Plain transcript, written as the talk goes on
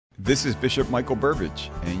This is Bishop Michael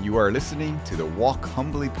Burbidge, and you are listening to the Walk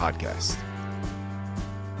Humbly Podcast.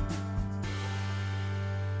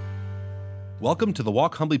 Welcome to the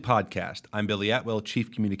Walk Humbly Podcast. I'm Billy Atwell,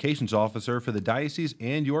 Chief Communications Officer for the Diocese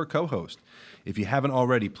and your co-host. If you haven't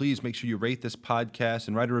already, please make sure you rate this podcast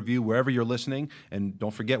and write a review wherever you're listening. And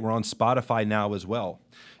don't forget, we're on Spotify now as well.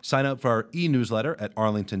 Sign up for our e-newsletter at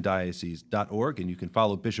arlingtondiocese.org, and you can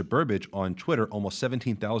follow Bishop Burbidge on Twitter. Almost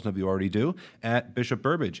 17,000 of you already do, at Bishop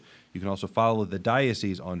Burbidge. You can also follow the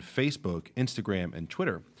Diocese on Facebook, Instagram, and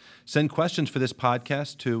Twitter. Send questions for this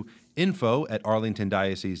podcast to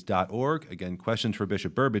info@arlingtondiocese.org. Again, questions for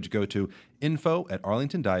Bishop Burbidge go to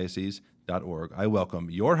info@arlingtondiocese.org. I welcome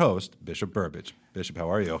your host, Bishop Burbidge. Bishop, how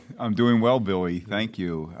are you? I'm doing well, Billy. Thank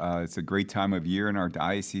you. It's a great time of year in our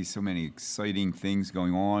diocese. So many exciting things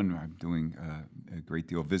going on. I'm doing a great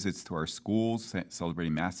deal of visits to our schools,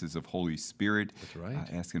 celebrating Masses of Holy Spirit. That's right.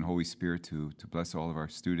 Asking Holy Spirit to bless all of our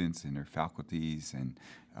students and their faculties and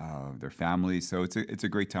their families. So it's a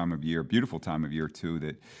great time of year, beautiful time of year too,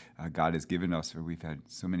 that God has given us. We've had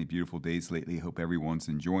so many beautiful days lately. Hope everyone's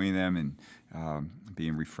enjoying them and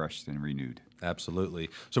being refreshed and renewed. Absolutely.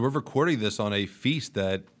 So we're recording this on a feast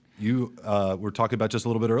that you were talking about just a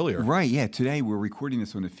little bit earlier. Right, yeah. Today we're recording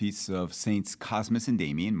this on the feasts of Saints Cosmas and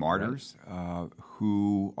Damian, martyrs,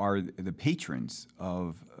 who are the patrons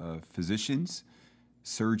of physicians,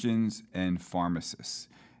 surgeons, and pharmacists.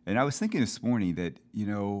 And I was thinking this morning that,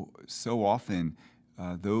 so often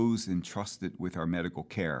those entrusted with our medical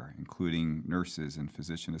care, including nurses and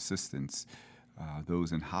physician assistants,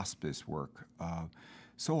 those in hospice work,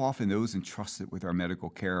 so often those entrusted with our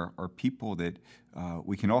medical care are people that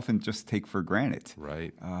we can often just take for granted.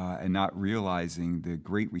 Right. And not realizing the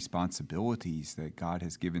great responsibilities that God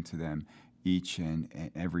has given to them each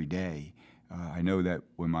and every day. I know that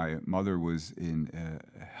when my mother was in a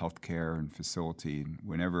healthcare and facility, and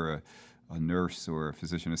whenever a nurse or a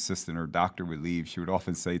physician assistant or doctor would leave, she would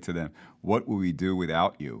often say to them, "What will we do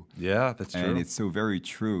without you?" Yeah, that's true. And it's so very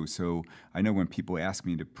true. So I know when people ask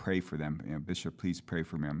me to pray for them, Bishop, please pray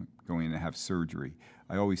for me. I'm going in to have surgery.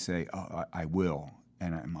 I always say, I will.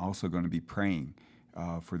 And I'm also going to be praying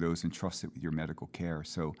for those entrusted with your medical care.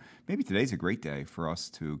 So maybe today's a great day for us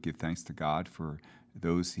to give thanks to God for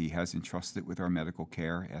those he has entrusted with our medical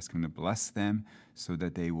care, ask him to bless them so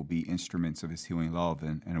that they will be instruments of his healing love,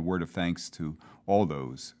 and a word of thanks to all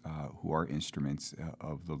those who are instruments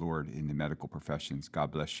of the Lord in the medical professions. God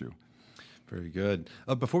bless you. Very good.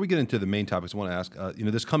 Before we get into the main topics, I want to ask,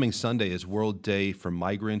 this coming Sunday is World Day for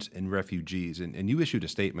Migrants and Refugees, and you issued a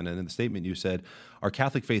statement, and in the statement you said, our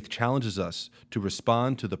Catholic faith challenges us to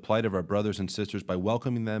respond to the plight of our brothers and sisters by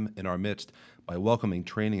welcoming them in our midst, by welcoming,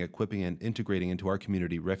 training, equipping, and integrating into our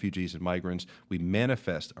community refugees and migrants. We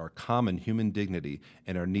manifest our common human dignity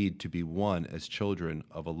and our need to be one as children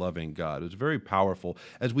of a loving God. It's very powerful.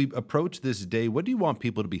 As we approach this day, what do you want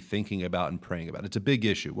people to be thinking about and praying about? It's a big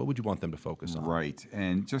issue. What would you want them to focus on? Right.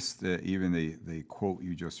 And just even the quote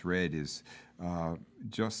you just read is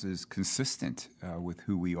just as consistent with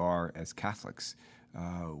who we are as Catholics.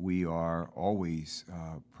 We are always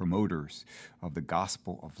promoters of the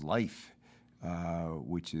gospel of life,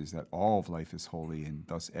 which is that all of life is holy, and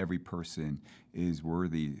thus every person is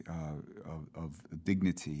worthy of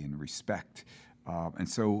dignity and respect. And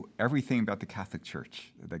so everything about the Catholic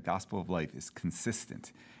Church, the gospel of life, is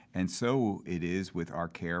consistent. And so it is with our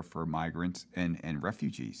care for migrants and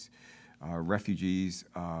refugees. Refugees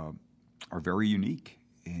are very unique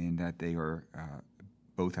in that they are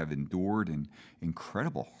both have endured an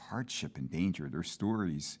incredible hardship and danger. Their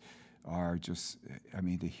stories are just,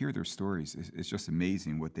 to hear their stories is just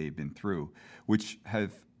amazing what they've been through, which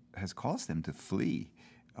has caused them to flee.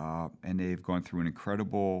 And they've gone through an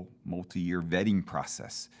incredible multi-year vetting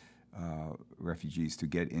process, refugees, to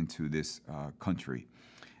get into this country.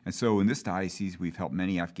 And so in this diocese, we've helped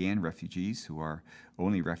many Afghan refugees who are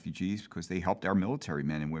only refugees because they helped our military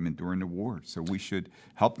men and women during the war. So we should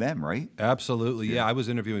help them, right? Absolutely. Yeah, I was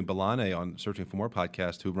interviewing Balane on Searching for More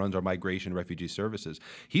podcast, who runs our migration refugee services.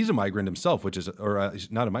 He's a migrant himself,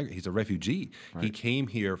 he's not a migrant, he's a refugee. Right. He came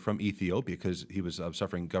here from Ethiopia because he was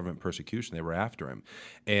suffering government persecution. They were after him.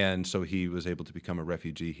 And so he was able to become a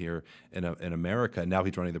refugee here in America. Now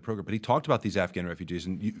he's running the program. But he talked about these Afghan refugees.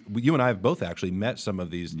 And you and I have both actually met some of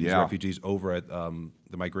these refugees over at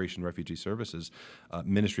the Migration Refugee Services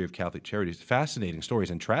Ministry of Catholic Charities. Fascinating stories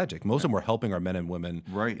and tragic. Most of them were helping our men and women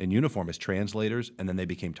in uniform as translators, and then they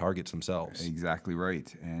became targets themselves. Exactly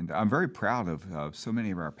right. And I'm very proud of so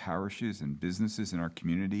many of our parishes and businesses in our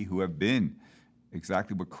community who have been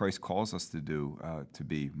exactly what Christ calls us to do, to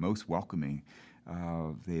be most welcoming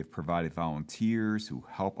They have provided volunteers who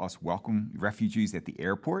help us welcome refugees at the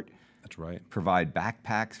airport. That's right. Provide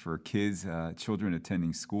backpacks for kids, children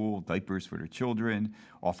attending school, diapers for their children,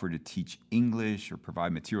 offer to teach English or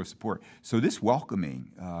provide material support. So this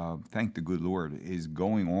welcoming, thank the good Lord, is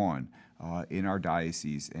going on in our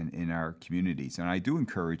diocese and in our communities. And I do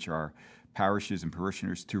encourage our parishes and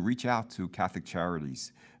parishioners to reach out to Catholic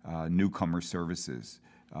Charities, newcomer services,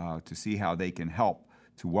 to see how they can help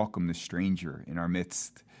to welcome the stranger in our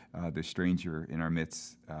midst,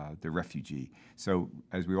 the refugee. So,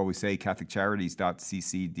 as we always say,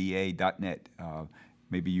 CatholicCharities.ccda.net.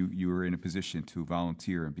 Maybe you are in a position to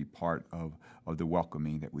volunteer and be part of the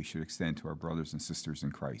welcoming that we should extend to our brothers and sisters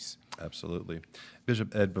in Christ. Absolutely.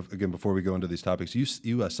 Bishop Ed, again, before we go into these topics, you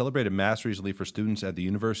celebrated Mass recently for students at the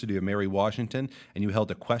University of Mary Washington, and you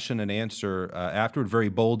held a question and answer afterward. Very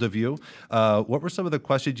bold of you. What were some of the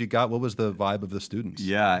questions you got? What was the vibe of the students?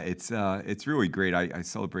 Yeah, it's really great. I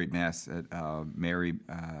celebrate Mass at Mary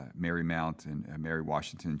Mount and Mary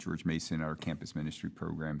Washington, George Mason, our campus ministry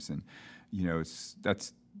programs, and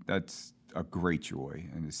that's a great joy,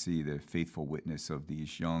 and to see the faithful witness of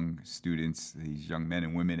these young students, these young men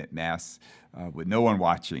and women at Mass, with no one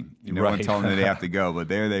watching, no one telling them they have to go, but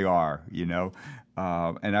there they are,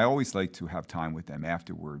 And I always like to have time with them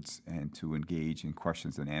afterwards and to engage in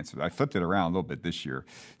questions and answers. I flipped it around a little bit this year,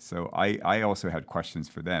 so I also had questions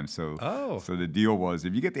for them. So the deal was,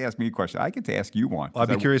 if you get to ask me a question, I get to ask you one. I'd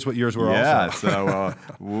be curious what yours were also. Yeah, so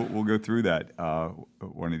we'll go through that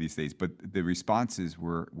one of these days. But the responses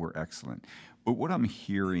were excellent. But what I'm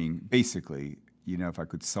hearing, basically, if I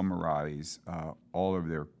could summarize, all of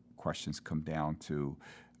their questions come down to,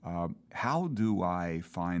 how do I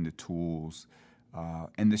find the tools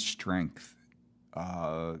and the strength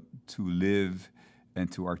to live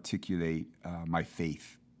and to articulate my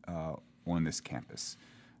faith on this campus.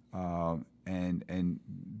 And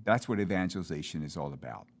that's what evangelization is all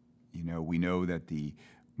about. We know that the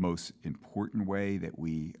most important way that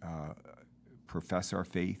we profess our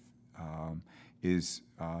faith is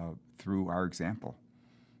through our example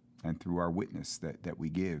and through our witness that we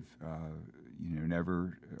give.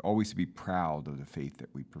 Never, always to be proud of the faith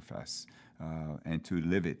that we profess, and to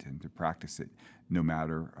live it and to practice it no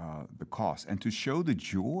matter the cost, and to show the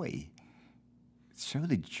joy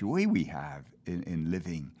we have in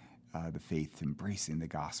living the faith, embracing the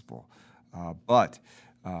gospel. But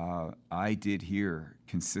I did hear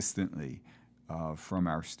consistently from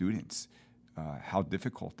our students how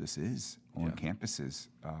difficult this is on campuses.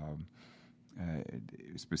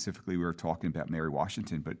 Specifically, we were talking about Mary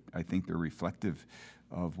Washington, but I think they're reflective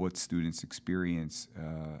of what students experience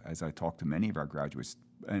as I talk to many of our graduates,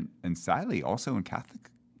 and sadly also in Catholic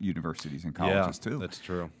universities and colleges too. That's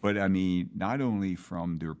true. But I mean, not only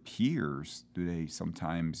from their peers do they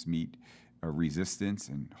sometimes meet resistance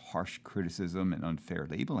and harsh criticism and unfair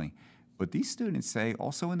labeling, but these students say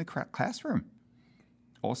also in the classroom.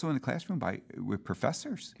 Also in the classroom with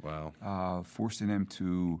professors. Wow. Forcing them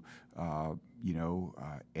to,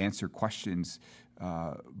 answer questions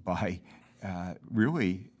by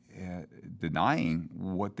really denying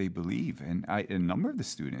what they believe. And a number of the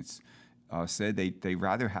students said they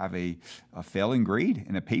rather have a failing grade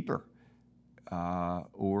in a paper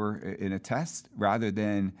or in a test rather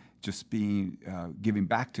than just giving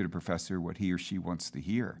back to the professor what he or she wants to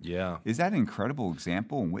hear. Yeah. Is that an incredible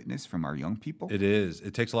example and witness from our young people? It is.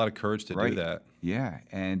 It takes a lot of courage to do that. Yeah.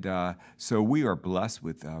 And so we are blessed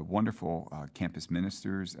with wonderful campus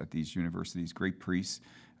ministers at these universities, great priests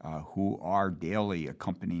who are daily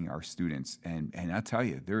accompanying our students. And I tell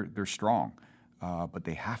you, they're strong, but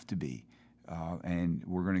they have to be. And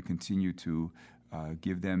we're going to continue to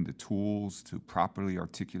give them the tools to properly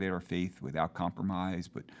articulate our faith without compromise,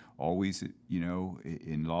 but always,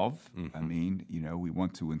 in love. Mm-hmm. I mean, we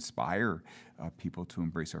want to inspire people to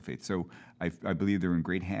embrace our faith. So I believe they're in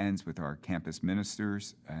great hands with our campus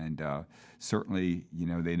ministers, and certainly,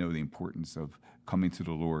 they know the importance of coming to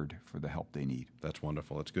the Lord for the help they need. That's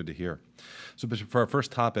wonderful. That's good to hear. So, Bishop, for our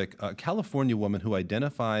first topic, a California woman who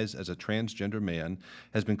identifies as a transgender man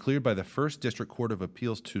has been cleared by the First District Court of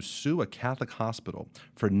Appeals to sue a Catholic hospital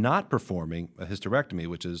for not performing a hysterectomy,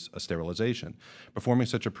 which is a sterilization. Performing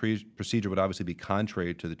such a procedure would obviously be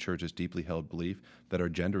contrary to the Church's deeply held belief that our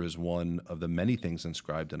gender is one of the many things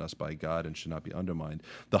inscribed in us by God and should not be undermined.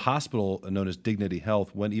 The hospital, known as Dignity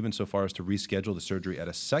Health, went even so far as to reschedule the surgery at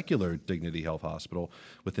a secular Dignity Health hospital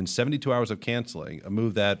within 72 hours of canceling, a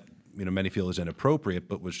move that many feel is inappropriate,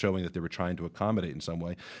 but was showing that they were trying to accommodate in some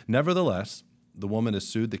way. Nevertheless, The woman has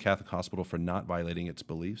sued the Catholic hospital for not violating its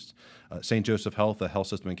beliefs. St. Joseph Health, a health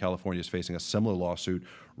system in California, is facing a similar lawsuit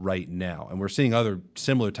right now. And we're seeing other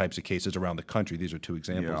similar types of cases around the country. These are two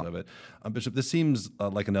examples of it. Bishop, this seems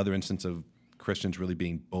like another instance of Christians really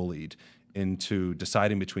being bullied into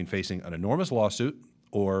deciding between facing an enormous lawsuit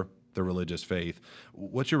or the religious faith.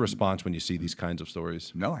 What's your response when you see these kinds of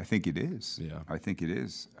stories? No, I think it is. Yeah. I think it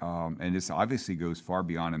is. And this obviously goes far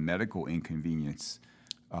beyond a medical inconvenience,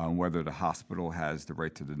 whether the hospital has the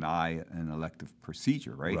right to deny an elective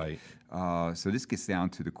procedure, right? Right. So this gets down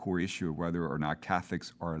to the core issue of whether or not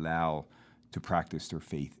Catholics are allowed to practice their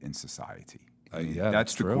faith in society. I mean,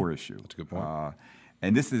 that's the core issue. That's a good point.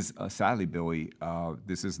 And this is, sadly, Billy,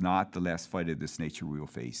 this is not the last fight of this nature we will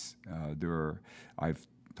face. I've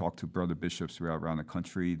talked to brother bishops around the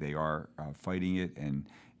country. They are fighting it, and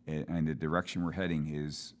the direction we're heading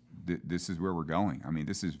is this is where we're going. I mean,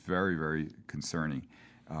 this is very, very concerning.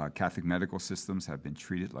 Catholic medical systems have been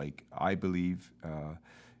treated like, I believe,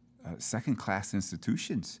 second-class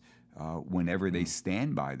institutions whenever they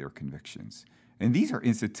stand by their convictions. And these are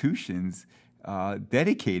institutions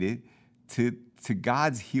dedicated to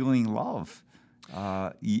God's healing love.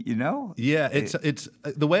 You know? Yeah, it's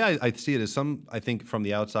the way I see it is I think from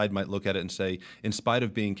the outside might look at it and say, in spite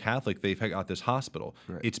of being Catholic, they've got this hospital.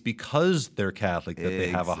 Right. It's because they're Catholic that they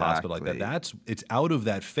have a hospital like that. It's out of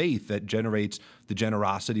that faith that generates the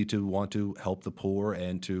generosity to want to help the poor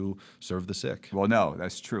and to serve the sick. Well, no,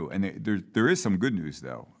 that's true. And there is some good news,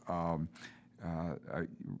 though. I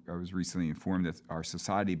was recently informed that our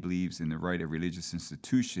society believes in the right of religious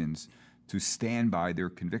institutions to stand by their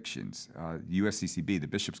convictions. USCCB, the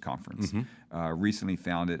Bishops' Conference, recently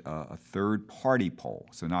founded a third-party poll,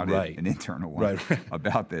 so not an internal one,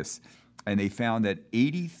 about this. And they found that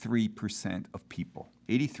 83% of people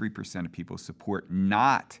support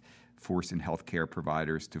not forcing healthcare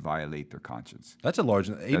providers to violate their conscience. That's a large,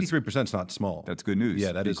 83% is not small. That's good news.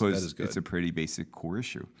 Yeah, that is good. It's a pretty basic core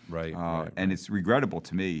issue. Right. And it's regrettable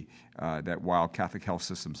to me that while Catholic health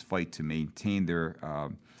systems fight to maintain their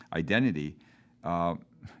identity, on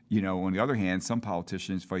the other hand, some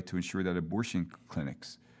politicians fight to ensure that abortion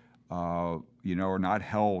clinics, are not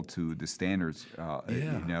held to the standards,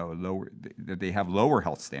 that they have lower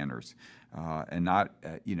health standards, and not,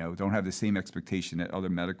 don't have the same expectation at other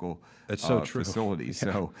medical facilities.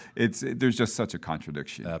 So there's just such a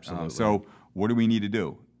contradiction. Absolutely. So what do we need to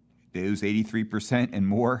do? Those 83% and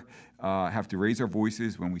more have to raise our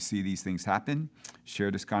voices when we see these things happen,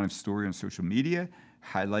 share this kind of story on social media,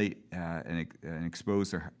 highlight and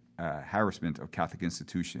expose the harassment of Catholic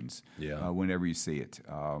institutions whenever you see it.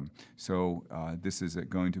 So this is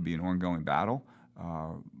going to be an ongoing battle,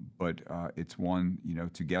 but it's one,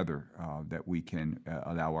 together that we can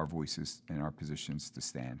allow our voices and our positions to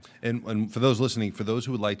stand. And for those listening, for those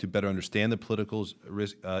who would like to better understand the political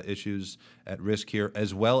issues at risk here,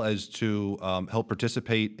 as well as to help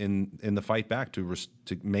participate in the fight back to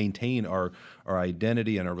maintain our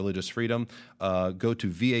identity and our religious freedom, go to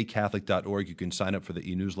vacatholic.org. You can sign up for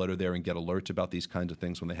the e-newsletter there and get alerts about these kinds of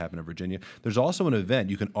things when they happen in Virginia. There's also an event.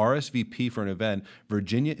 You can RSVP for an event,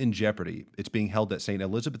 Virginia in Jeopardy. It's being held at St.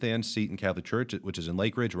 Elizabeth Ann Seton Catholic Church, which is in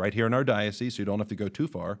Lake Ridge, right here in our diocese, so you don't have to go too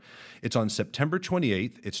far. It's on September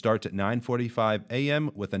 28th. It starts at 9:45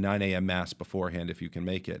 a.m. with a 9 a.m. Mass beforehand if you can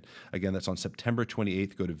make it. Again, that's on September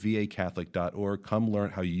 28th. Go to vacatholic.org. Come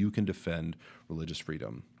learn how you can defend religious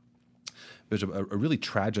freedom. Bishop, a really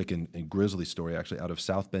tragic and grisly story, actually, out of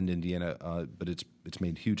South Bend, Indiana, but it's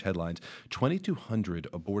made huge headlines. 2,200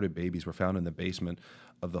 aborted babies were found in the basement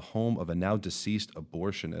of the home of a now deceased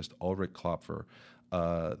abortionist, Ulrich Klopfer.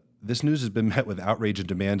 This news has been met with outrage and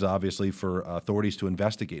demands, obviously, for authorities to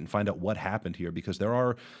investigate and find out what happened here, because there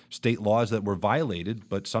are state laws that were violated,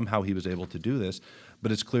 but somehow he was able to do this.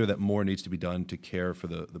 But it's clear that more needs to be done to care for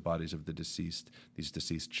the bodies of these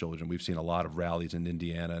deceased children. We've seen a lot of rallies in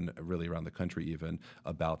Indiana and really around the country even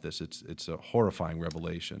about this. It's a horrifying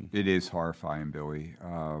revelation. It is horrifying, Billy.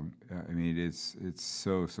 It's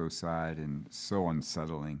so sad and so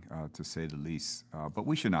unsettling, to say the least. But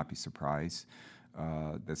we should not be surprised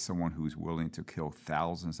that someone who's willing to kill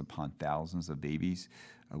thousands upon thousands of babies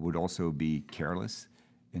would also be careless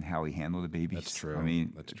in how he handled the babies. That's true.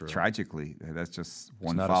 That's true. Tragically, that's just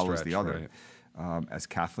one follows the other. Right. As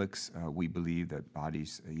Catholics, we believe that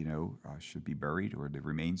bodies, should be buried, or the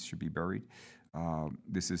remains should be buried.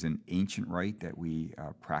 This is an ancient rite that we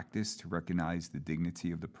practice to recognize the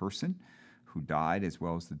dignity of the person who died, as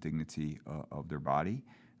well as the dignity of their body.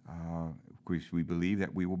 We believe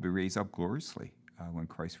that we will be raised up gloriously when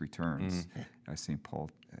Christ returns, as St. Paul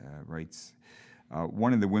writes.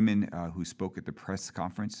 One of the women who spoke at the press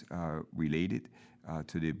conference related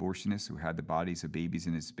to the abortionist who had the bodies of babies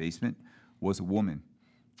in his basement was a woman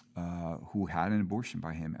who had an abortion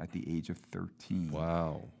by him at the age of 13.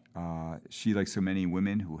 Wow. She, like so many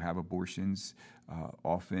women who have abortions,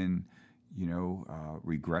 often,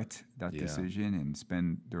 regret that decision and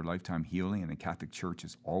spend their lifetime healing. And the Catholic Church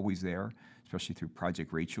is always there, especially through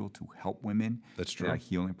Project Rachel, to help women. That's true. In that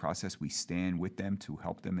healing process. We stand with them to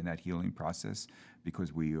help them in that healing process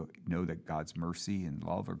because we know that God's mercy and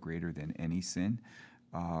love are greater than any sin.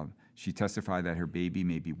 She testified that her baby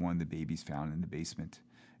may be one of the babies found in the basement.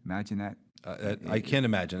 Imagine that. I can't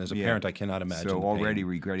imagine. As a parent, I cannot imagine. So the already pain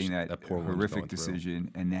regretting that horrific through.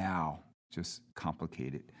 decision, and now just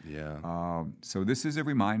complicated. Yeah. So this is a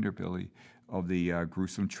reminder, Billy, of the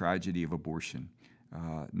gruesome tragedy of abortion.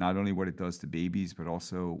 Not only what it does to babies, but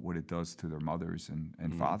also what it does to their mothers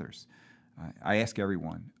and fathers. I ask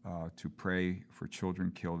everyone to pray for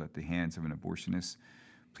children killed at the hands of an abortionist.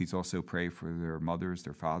 Please also pray for their mothers,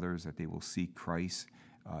 their fathers, that they will seek Christ,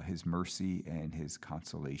 his mercy, and his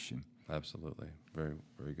consolation. Absolutely. Very,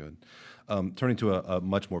 very good. Turning to a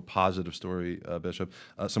much more positive story, Bishop,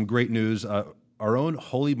 some great news. Our own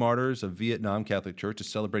Holy Martyrs of Vietnam Catholic Church is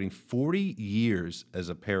celebrating 40 years as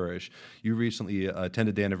a parish. You recently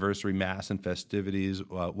attended the anniversary Mass and festivities.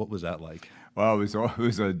 What was that like? Well, it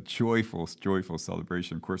was a joyful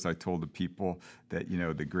celebration. Of course, I told the people that,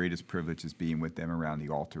 the greatest privilege is being with them around the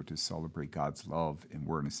altar to celebrate God's love in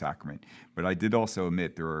word and sacrament. But I did also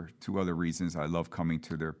admit there are two other reasons I love coming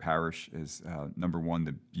to their parish. Is number one,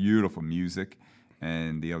 the beautiful music,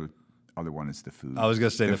 and the other one is the food. I was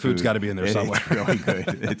going to say the food's got to be in there somewhere. It's really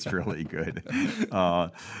good. It's really good.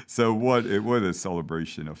 So what a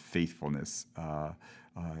celebration of faithfulness.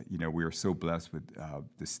 We are so blessed with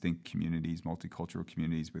distinct communities, multicultural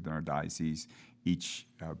communities within our diocese, each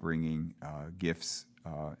bringing gifts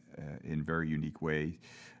in very unique ways.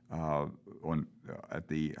 At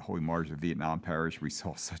the Holy Martyrs of Vietnam Parish, we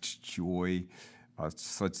saw such joy,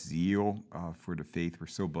 such zeal for the faith. We're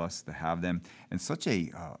so blessed to have them, and such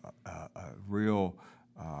a real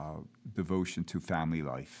devotion to family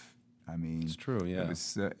life. I mean, it's true. Yeah, it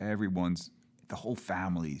was the whole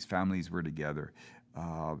families were together.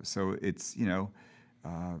 So it's the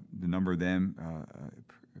number of them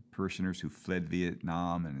parishioners who fled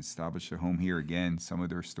Vietnam and established a home here again. Some of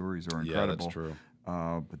their stories are incredible. Yeah, that's true.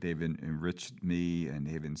 But they've enriched me and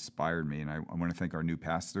they've inspired me. And I want to thank our new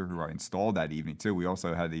pastor who I installed that evening, too. We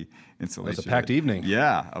also had the installation. It was a packed evening.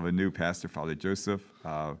 Yeah, of a new pastor, Father Joseph,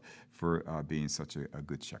 for being such a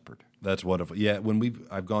good shepherd. That's wonderful. Yeah, when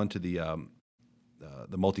I've gone to the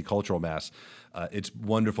multicultural Mass, it's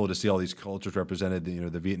wonderful to see all these cultures represented.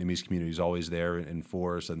 The Vietnamese community is always there in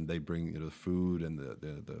force, and they bring the food and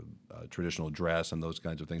the traditional dress and those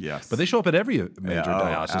kinds of things. Yes. But they show up at every major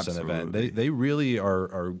diocesan absolutely. event. They really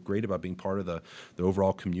are great about being part of the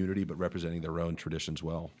overall community, but representing their own traditions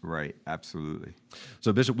well. Right, absolutely.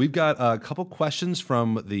 So, Bishop, we've got a couple questions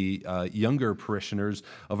from the younger parishioners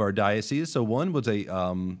of our diocese. So one was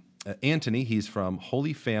Antony. He's from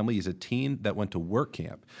Holy Family. He's a teen that went to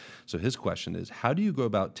Workcamp. So his question is, how do you go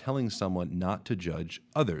about telling someone not to judge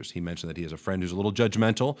others? He mentioned that he has a friend who's a little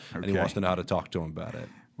judgmental, and he wants to know how to talk to him about it.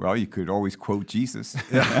 Well, you could always quote Jesus.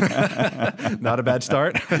 Not a bad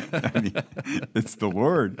start. I mean, it's the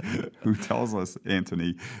Lord who tells us,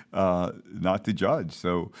 Antony, not to judge.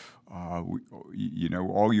 So,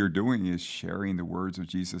 all you're doing is sharing the words of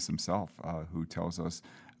Jesus himself, who tells us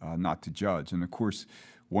not to judge. And of course,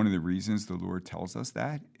 one of the reasons the Lord tells us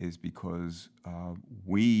that is because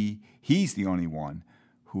He's the only one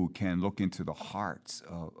who can look into the hearts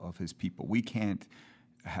of His people. We can't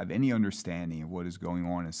have any understanding of what is going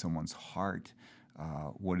on in someone's heart,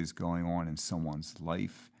 what is going on in someone's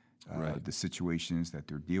life, right. The situations that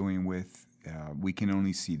they're dealing with. We can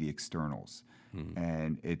only see the externals,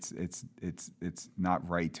 and it's not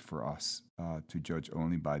right for us to judge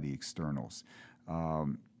only by the externals.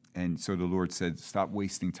 And so the Lord said, stop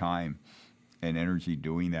wasting time and energy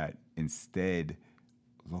doing that. Instead,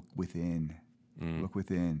 look within,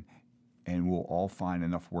 and we'll all find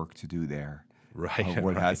enough work to do there. Right.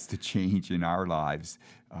 What has to change in our lives.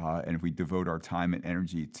 And if we devote our time and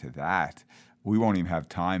energy to that, we won't even have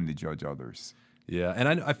time to judge others. Yeah.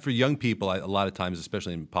 And for young people, a lot of times,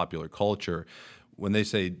 especially in popular culture, when they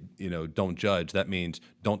say, don't judge, that means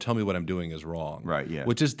don't tell me what I'm doing is wrong. Right, yeah.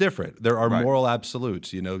 Which is different. There are Right. moral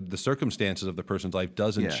absolutes. The circumstances of the person's life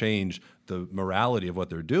doesn't change the morality of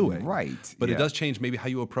what they're doing. Right, But yeah. it does change maybe how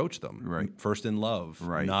you approach them. Right. First in love,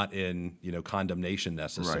 Right. not in, condemnation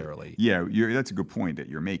necessarily. Right. Yeah, that's a good point that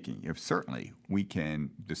you're making. Certainly, we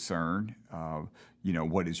can discern,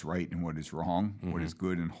 what is right and what is wrong, what is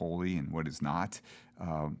good and holy and what is not.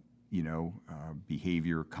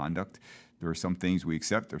 Behavior, conduct. There are some things we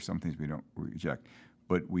accept. There are some things we reject.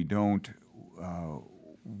 But we don't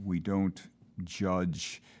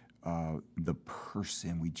judge the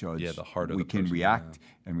person. We judge. Yeah, the heart of we the can person, react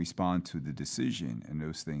and respond to the decision and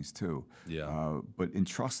those things too. Yeah. But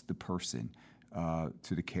entrust the person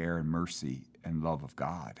to the care and mercy and love of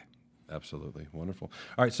God. Absolutely. Wonderful.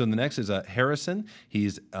 All right, so the next is Harrison.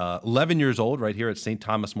 He's 11 years old right here at St.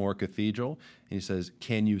 Thomas More Cathedral. And he says,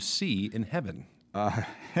 can you see in heaven?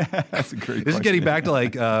 That's a great question. This is getting back to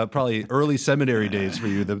like probably early seminary days for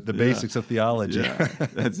you, the basics of theology. Yeah,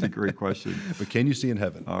 that's a great question. But can you see in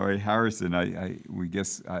heaven? All right, Harrison,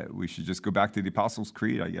 we should just go back to the Apostles'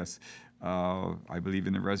 Creed, I guess. I believe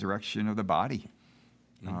in the resurrection of the body.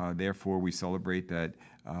 Therefore, we celebrate that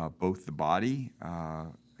both the body,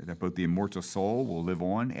 that both the immortal soul will live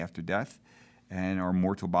on after death, and our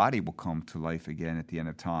mortal body will come to life again at the end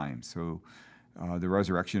of time. So the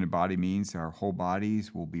resurrection of the body means our whole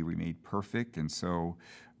bodies will be made perfect. And so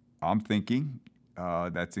I'm thinking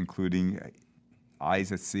that's including eyes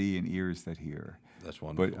that see and ears that hear. That's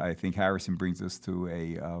wonderful. But I think Harrison brings us to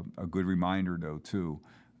a good reminder, though, too,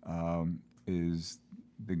 is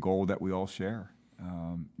the goal that we all share.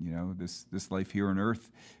 This life here on earth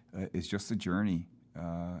is just a journey.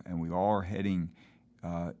 And we all are heading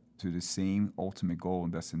to the same ultimate goal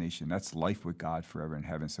and destination. That's life with God forever in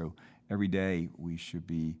heaven. So every day we should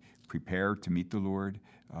be prepared to meet the Lord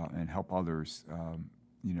and help others,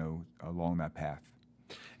 along that path.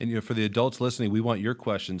 And for the adults listening, we want your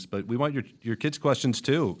questions, but we want your kids' questions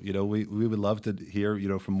too. We would love to hear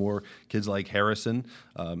from more kids like Harrison.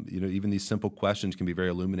 Even these simple questions can be very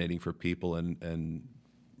illuminating for people and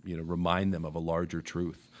remind them of a larger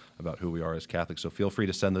truth about who we are as Catholics. So feel free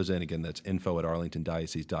to send those in. Again, that's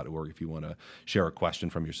info@arlingtondiocese.org if you want to share a question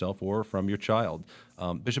from yourself or from your child.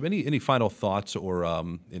 Bishop, any final thoughts, or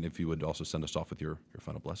and if you would also send us off with your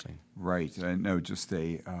final blessing. Right. No, just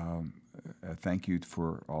a thank you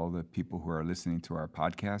for all the people who are listening to our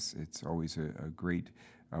podcast. It's always a great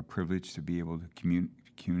privilege to be able to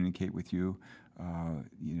communicate with you.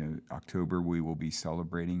 October we will be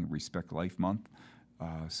celebrating Respect Life Month.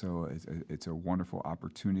 So it's a wonderful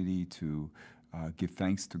opportunity to give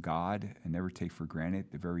thanks to God and never take for granted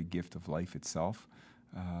the very gift of life itself,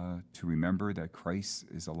 to remember that Christ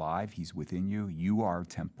is alive, He's within you. You are a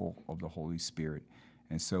temple of the Holy Spirit,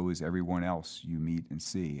 and so is everyone else you meet and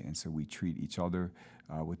see. And so we treat each other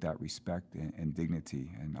with that respect and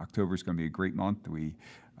dignity. And October is going to be a great month. We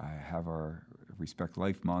have our Respect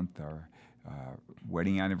Life Month, our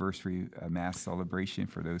wedding anniversary Mass celebration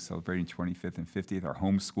for those celebrating 25th and 50th, our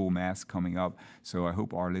homeschool Mass coming up. So I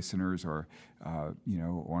hope our listeners are,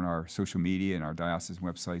 on our social media and our diocesan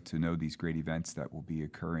website to know these great events that will be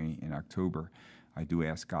occurring in October. I do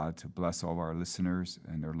ask God to bless all of our listeners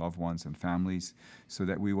and their loved ones and families so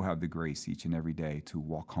that we will have the grace each and every day to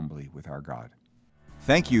walk humbly with our God.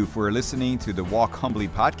 Thank you for listening to the Walk Humbly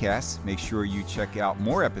Podcast. Make sure you check out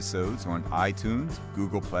more episodes on iTunes,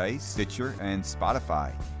 Google Play, Stitcher, and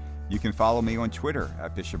Spotify. You can follow me on Twitter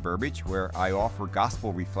at Bishop Burbidge, where I offer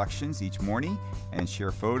gospel reflections each morning and share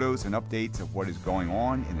photos and updates of what is going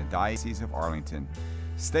on in the Diocese of Arlington.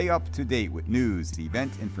 Stay up to date with news,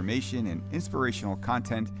 event information, and inspirational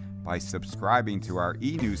content by subscribing to our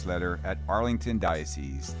e-newsletter at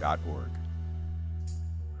arlingtondiocese.org.